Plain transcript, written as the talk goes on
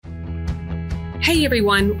Hey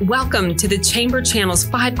everyone, welcome to the Chamber Channel's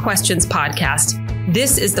 5 Questions podcast.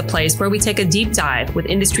 This is the place where we take a deep dive with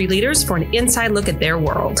industry leaders for an inside look at their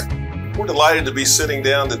world. We're delighted to be sitting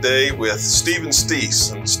down today with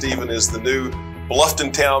Steese, and Stephen is the new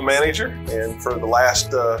Bluffton town manager, and for the last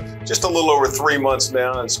just a little over 3 months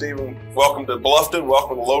now. And Stephen, welcome to Bluffton,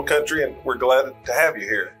 welcome to Low Country, and we're glad to have you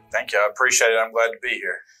here. Thank you. I appreciate it. I'm glad to be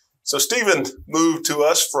here. So Stephen moved to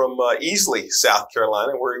us from Easley, South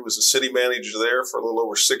Carolina, where he was a city manager there for a little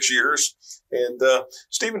over 6 years. And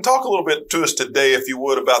Stephen, talk a little bit to us today, if you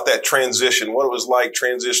would, about that transition, what it was like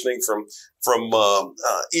transitioning from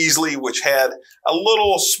Easley, which had a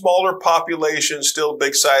little smaller population, still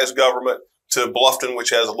big-sized government, to Bluffton,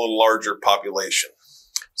 which has a little larger population.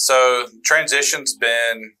 So transition's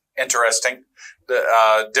been interesting.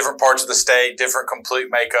 The different parts of the state, different complete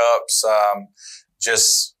makeups,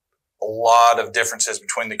 just a lot of differences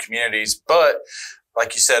between the communities. But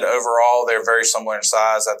like you said, overall, they're very similar in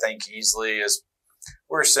size. I think Easley is,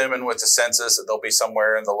 we're assuming with the census that they'll be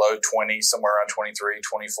somewhere in the low 20s, somewhere around 23,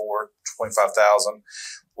 24, 25,000.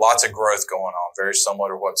 Lots of growth going on, very similar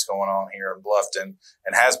to what's going on here in Bluffton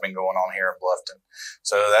and has been going on here in Bluffton.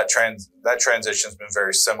 So that transition's been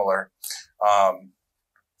very similar.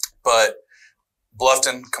 But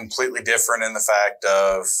Bluffton completely different in the fact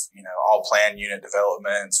of, all planned unit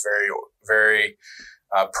developments, very, very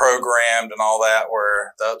programmed and all that,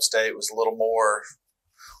 where the upstate was a little more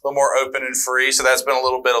open and free. So that's been a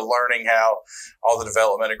little bit of learning how all the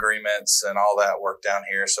development agreements and all that work down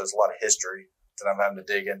here. So there's a lot of history that I'm having to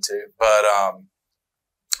dig into. But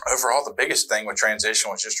overall, the biggest thing with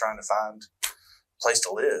transition was just trying to find place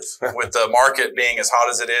to live. With the market being as hot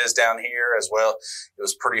as it is down here as well, it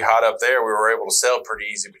was pretty hot up there. We were able to sell pretty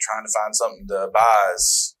easy, but trying to find something to buy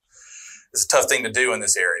is a tough thing to do in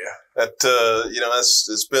this area. That,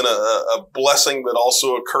 it's been a blessing, but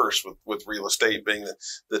also a curse with real estate, being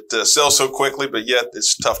that sells so quickly, but yet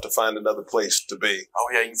it's tough to find another place to be. Oh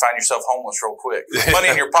yeah, you can find yourself homeless real quick. Money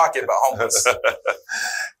in your pocket, but homeless.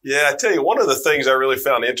 Yeah, I tell you, one of the things I really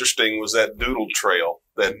found interesting was that doodle trail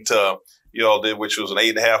that, you all did, which was an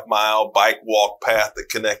 8.5 mile bike walk path that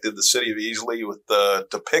connected the city of Easley with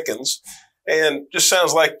to Pickens. And just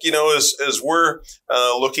sounds like, as we're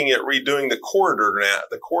looking at redoing the corridor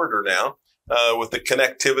now, with the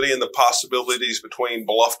connectivity and the possibilities between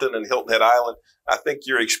Bluffton and Hilton Head Island, I think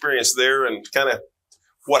your experience there and kind of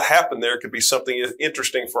what happened there could be something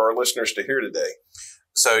interesting for our listeners to hear today.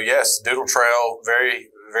 So yes, Doodle Trail, very,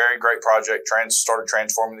 very great project. Started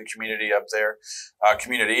transforming the community up there,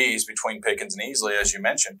 communities between Pickens and Easley, as you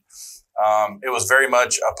mentioned. It was very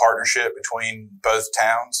much a partnership between both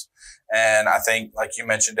towns. And I think, like you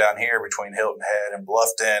mentioned down here, between Hilton Head and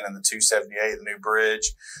Bluffton and the 278, the new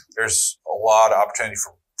bridge, there's a lot of opportunity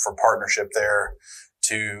for partnership there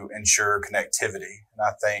to ensure connectivity. And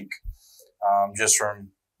I think just from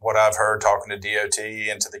what I've heard talking to DOT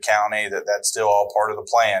and to the county, that's still all part of the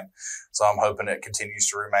plan. So I'm hoping it continues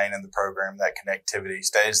to remain in the program, that connectivity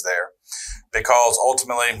stays there. Because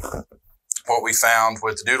ultimately, what we found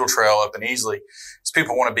with the Doodle Trail up in Easley is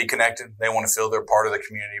people want to be connected. They want to feel they're part of the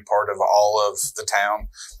community, part of all of the town.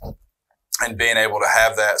 And being able to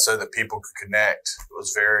have that so that people could connect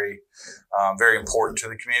was very, very important to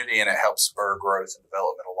the community, and it helps spur growth and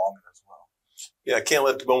development along it as well. Yeah, I can't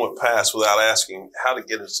let the moment pass without asking how to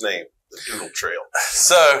get its name, the Doodle Trail.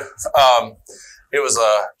 So it was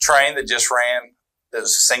a train that just ran. It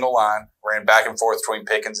was a single line, ran back and forth between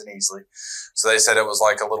Pickens and Easley. So they said it was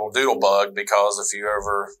like a little doodle bug, because if you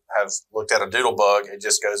ever have looked at a doodle bug, it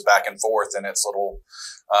just goes back and forth in its little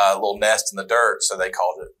nest in the dirt. So they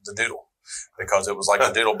called it the doodle, because it was like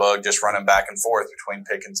a doodle bug just running back and forth between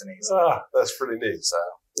Pickens and Easley. Ah, that's pretty neat. So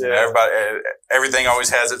everything always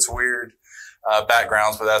has its weird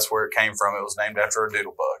backgrounds, but that's where it came from. It was named after a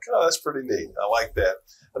doodle bug. Oh, that's pretty neat. I like that.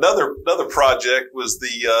 Another project was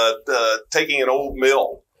the taking an old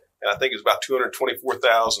mill, and I think it's about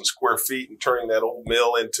 224,000 square feet, and turning that old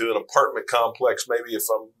mill into an apartment complex. Maybe, if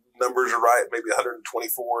numbers are right, maybe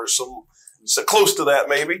 124 or so close to that,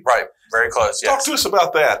 maybe. Right, very close. Yes. Talk to us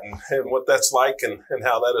about that and what that's like, and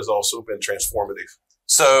how that has also been transformative.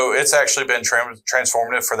 So it's actually been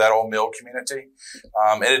transformative for that old mill community.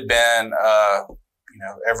 It had been,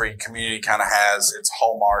 every community kind of has its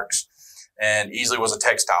hallmarks, and Easley was a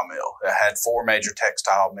textile mill. It had 4 major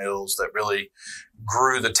textile mills that really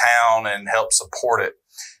grew the town and helped support it.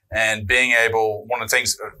 And being able, one of the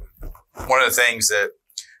things that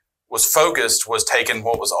was focused was taking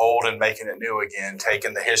what was old and making it new again,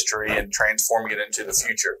 taking the history and transforming it into the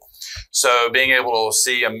future. So being able to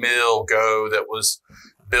see a mill go that was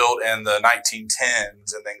built in the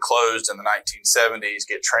 1910s and then closed in the 1970s,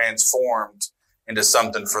 get transformed into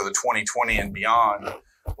something for the 2020 and beyond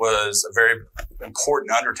was a very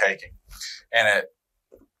important undertaking. And it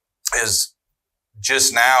is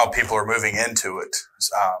just now people are moving into it.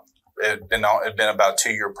 It had been about a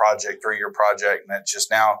 2-year project, 3-year project, and it's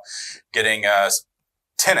just now getting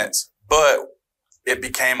tenants. But it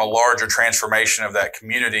became a larger transformation of that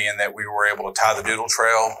community in that we were able to tie the Doodle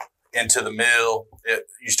Trail into the mill.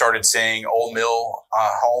 You started seeing old mill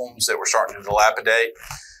homes that were starting to dilapidate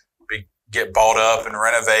get bought up and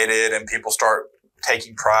renovated, and people start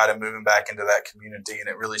taking pride and moving back into that community, and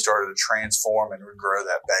it really started to transform and regrow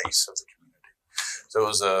that base of the community. So it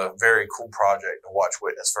was a very cool project to watch,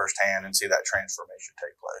 witness firsthand, and see that transformation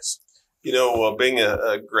take place. You know, being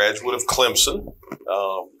a graduate of Clemson,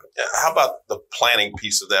 how about the planning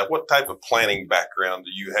piece of that? What type of planning background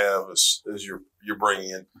do you have as you're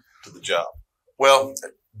bringing in to the job? Well,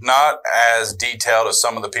 not as detailed as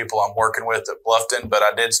some of the people I'm working with at Bluffton, but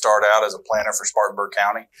I did start out as a planner for Spartanburg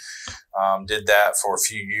County. Did that for a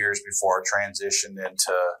few years before I transitioned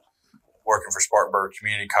into working for Spartanburg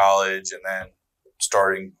Community College and then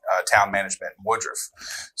starting town management in Woodruff.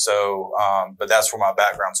 So, but that's where my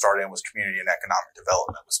background started in, was community and economic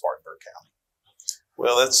development with Spartanburg County.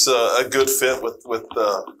 Well, that's a good fit with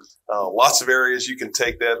lots of areas you can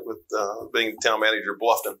take that with being town manager of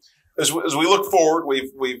Bluffton. As we look forward,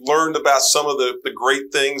 we've learned about some of the great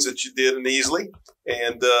things that you did in Easley,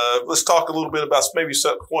 and let's talk a little bit about maybe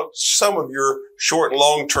what some of your short and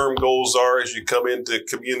long-term goals are as you come into a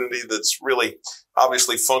community that's really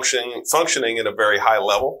obviously functioning at a very high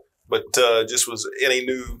level. But just was any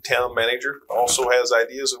new town manager also has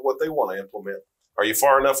ideas of what they want to implement. Are you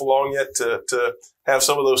far enough along yet to have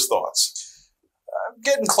some of those thoughts?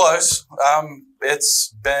 Getting close.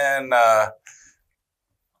 It's been a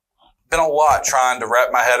lot trying to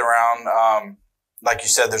wrap my head around. Like you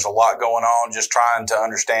said, there's a lot going on, just trying to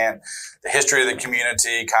understand the history of the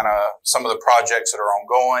community, kind of some of the projects that are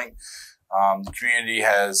ongoing. The community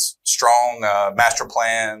has strong master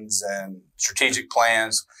plans and strategic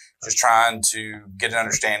plans, just trying to get an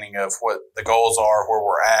understanding of what the goals are, where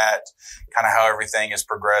we're at, kind of how everything is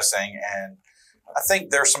progressing. And I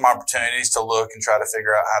think there's some opportunities to look and try to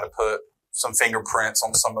figure out how to put some fingerprints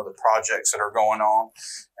on some of the projects that are going on,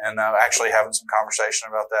 and actually having some conversation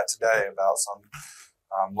about that today, about some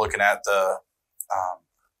looking at the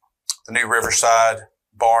new Riverside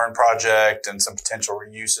barn project and some potential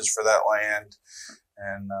reuses for that land,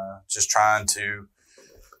 and just trying to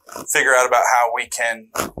figure out about how we can.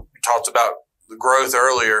 We talked about the growth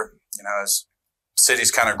earlier, as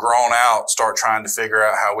cities kind of grown out, start trying to figure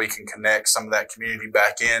out how we can connect some of that community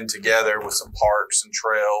back in together with some parks and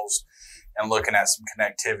trails, and looking at some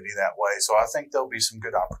connectivity that way. So I think there'll be some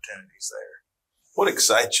good opportunities there. What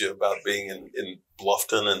excites you about being in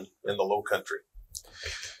Bluffton and in the Low Country?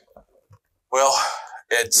 Well,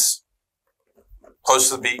 it's close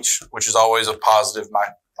to the beach, which is always a positive.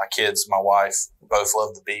 My kids, my wife, both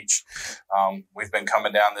love the beach. We've been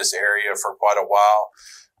coming down this area for quite a while.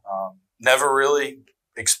 Never really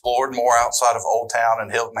explored more outside of Old Town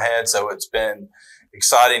and Hilton Head, so it's been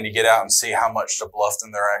exciting to get out and see how much to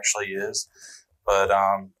Bluffton there actually is. But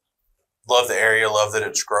love the area, love that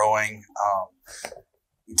it's growing. I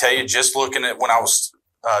can tell you, just looking at when I was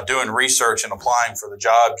doing research and applying for the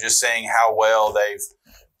job, just seeing how well they've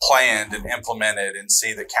planned and implemented, and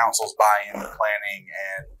see the council's buy-in to planning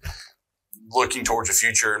and looking towards the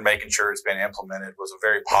future and making sure it's been implemented was a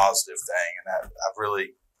very positive thing. And I've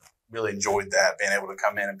really, really enjoyed that, being able to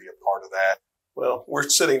come in and be a part of that. Well, we're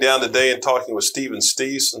sitting down today and talking with Stephen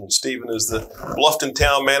Steese, and Stephen is the Bluffton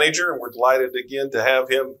town manager, and we're delighted again to have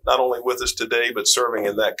him not only with us today, but serving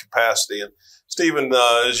in that capacity. And Stephen,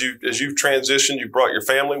 as you've transitioned, you brought your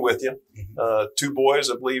family with you, 2 boys,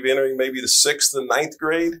 I believe, entering maybe the 6th and 9th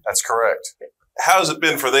grade. That's correct. How's it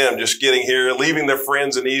been for them just getting here, leaving their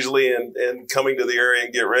friends in Easley and coming to the area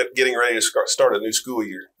and getting ready to start a new school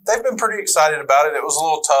year? They've been pretty excited about it. It was a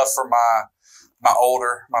little tough for my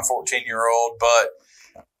 14-year-old, but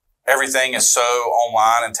everything is so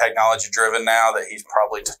online and technology driven now that he's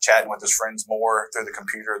probably chatting with his friends more through the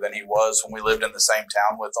computer than he was when we lived in the same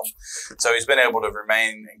town with them. So he's been able to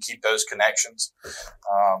remain and keep those connections.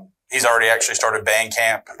 He's already actually started band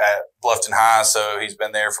camp at Bluffton High, so he's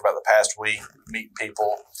been there for about the past week, meeting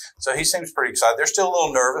people. So he seems pretty excited. They're still a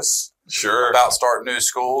little nervous about starting new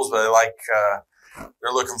schools, but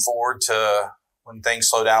they're looking forward to when things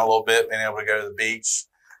slow down a little bit, being able to go to the beach.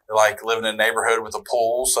 They like living in a neighborhood with a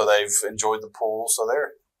pool, so they've enjoyed the pool. So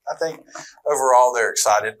I think overall they're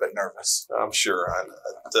excited but nervous. I'm sure.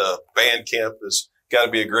 Band camp has got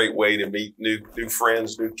to be a great way to meet new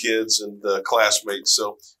friends, new kids, and classmates.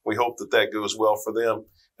 So we hope that goes well for them.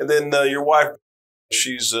 And then your wife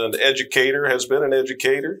She's an educator, has been an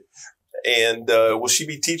educator. And will she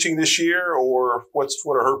be teaching this year, or what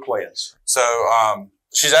are her plans? So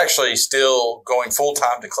she's actually still going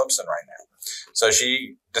full-time to Clemson right now. So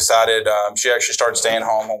she decided she actually started staying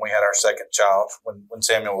home when we had our second child, when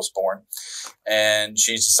Samuel was born. And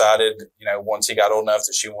she's decided, once he got old enough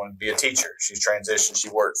that she wanted to be a teacher. She's transitioned. She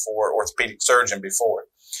worked for orthopedic surgeon before.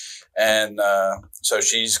 And so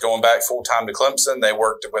she's going back full-time to Clemson. They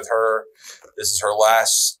worked with her. This is her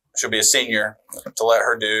last. She'll be a senior, to let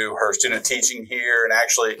her do her student teaching here. And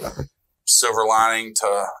actually, silver lining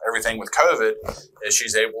to everything with COVID is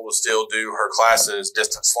she's able to still do her classes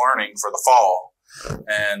distance learning for the fall.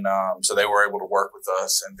 And so they were able to work with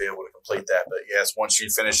us and be able to complete that. But yes, once she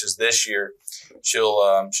finishes this year,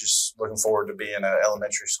 she's looking forward to being an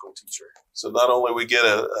elementary school teacher. So not only we get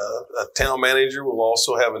a town manager, we'll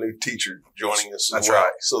also have a new teacher joining us. That's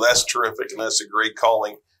right. So that's terrific, and that's a great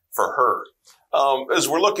calling for her. As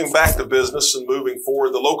we're looking back to business and moving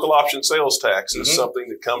forward, the local option sales tax is something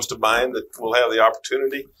that comes to mind that we'll have the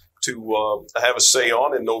opportunity to have a say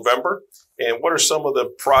on in November. And what are some of the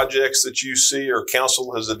projects that you see or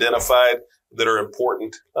council has identified that are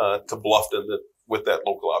important to Bluffton with that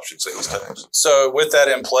local option sales tax? So with that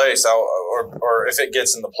in place, or if it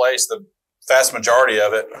gets into place, the vast majority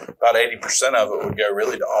of it, about 80% of it, would go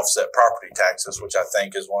really to offset property taxes, which I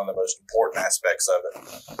think is one of the most important aspects of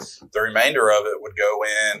it. The remainder of it would go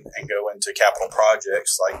into capital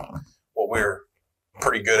projects like what we're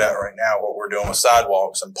pretty good at right now, what we're doing with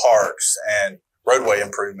sidewalks and parks and roadway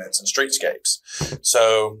improvements and streetscapes.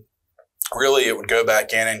 So really it would go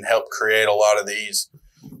back in and help create a lot of these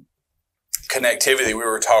connectivity we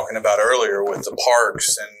were talking about earlier with the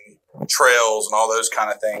parks and trails and all those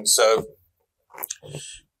kind of things. So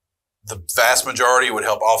the vast majority would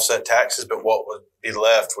help offset taxes, but what would be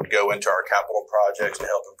left would go into our capital projects to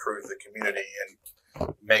help improve the community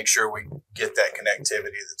and make sure we get that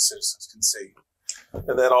connectivity that citizens can see.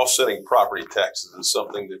 And that offsetting property taxes is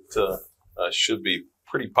something that should be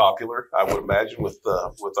pretty popular, I would imagine, with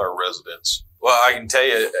our residents. Well, I can tell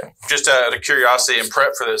you, just out of curiosity and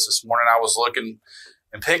prep for this morning, I was looking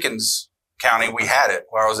in Pickens County. We had it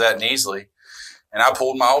where I was at in Easley. And I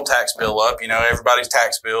pulled my old tax bill up. Everybody's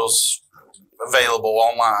tax bill's available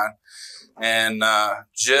online. And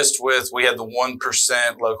we had the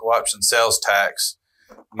 1% local option sales tax.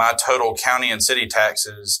 My total county and city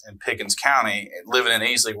taxes in Pickens County, living in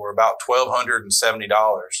Easley, were about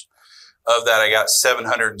 $1,270. Of that, I got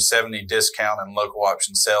 $770 discount in local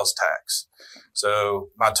option sales tax. So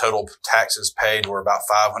my total taxes paid were about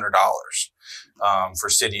 $500 for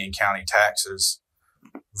city and county taxes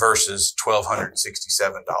versus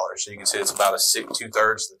 $1,267. So you can see it's about 2/3 of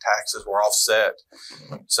the taxes were offset.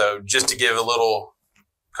 So just to give a little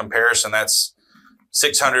comparison, that's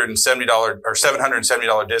 $670 or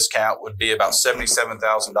 $770 discount would be about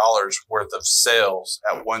 $77,000 worth of sales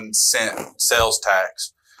at 1 cent sales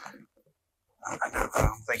tax. I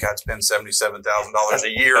don't think I'd spend $77,000 a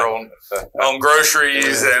year on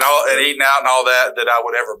groceries and eating out and all that I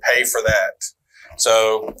would ever pay for that.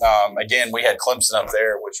 So again, we had Clemson up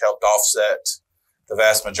there, which helped offset the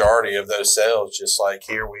vast majority of those sales. Just like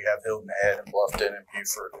here, we have Hilton Head and Bluffton and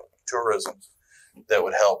Buford tourism that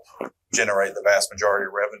would help generate the vast majority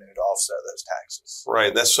of revenue to offset those taxes.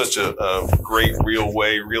 Right. That's such a great,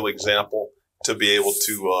 real example to be able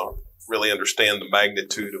to really understand the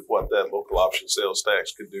magnitude of what that local option sales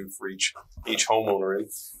tax could do for each homeowner. And,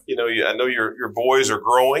 I know your boys are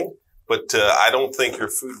growing, but I don't think your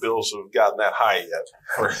food bills have gotten that high yet.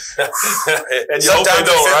 And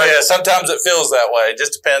sometimes it feels that way. It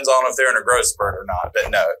just depends on if they're in a growth spurt or not. But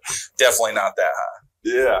no, definitely not that high.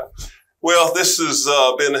 Yeah. Well, this has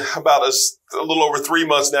been about a little over 3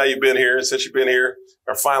 months now you've been here. And since you've been here,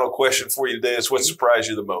 our final question for you today is, what surprised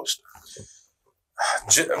you the most?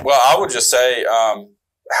 Well, I would just say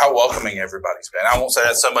how welcoming everybody's been. I won't say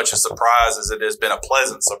that's so much a surprise as it has been a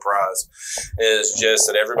pleasant surprise. Is just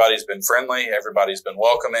that everybody's been friendly, everybody's been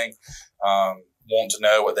welcoming, wanting to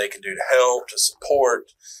know what they can do to help, to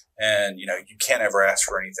support. And, you can't ever ask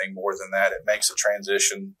for anything more than that. It makes a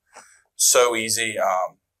transition so easy.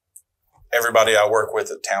 Everybody I work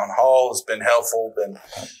with at Town Hall has been helpful,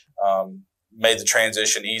 made the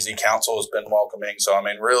transition easy. Council has been welcoming. So,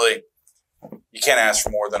 really, you can't ask for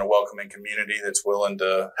more than a welcoming community that's willing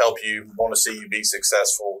to help you, want to see you be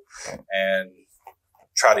successful, and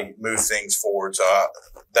try to move things forward. So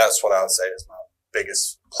that's what I would say is my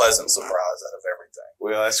biggest pleasant surprise out of everything.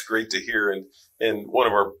 Well, that's great to hear. And in one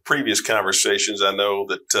of our previous conversations, I know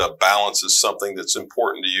that balance is something that's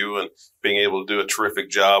important to you, and being able to do a terrific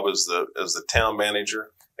job as the town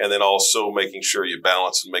manager and then also making sure you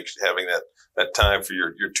balance and having that time for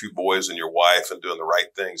your two boys and your wife and doing the right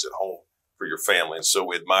things at home for your family. And so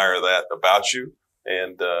we admire that about you.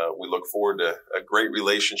 And we look forward to a great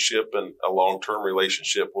relationship and a long-term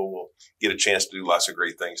relationship where we'll get a chance to do lots of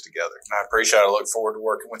great things together. I appreciate it. I look forward to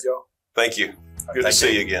working with y'all. Thank you. Good to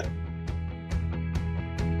see you again.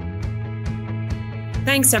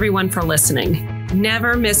 Thanks, everyone, for listening.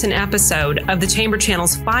 Never miss an episode of the Chamber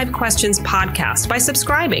Channel's 5 Questions podcast by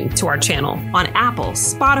subscribing to our channel on Apple,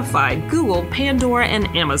 Spotify, Google, Pandora, and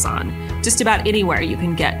Amazon. Just about anywhere you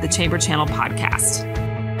can get the Chamber Channel podcast.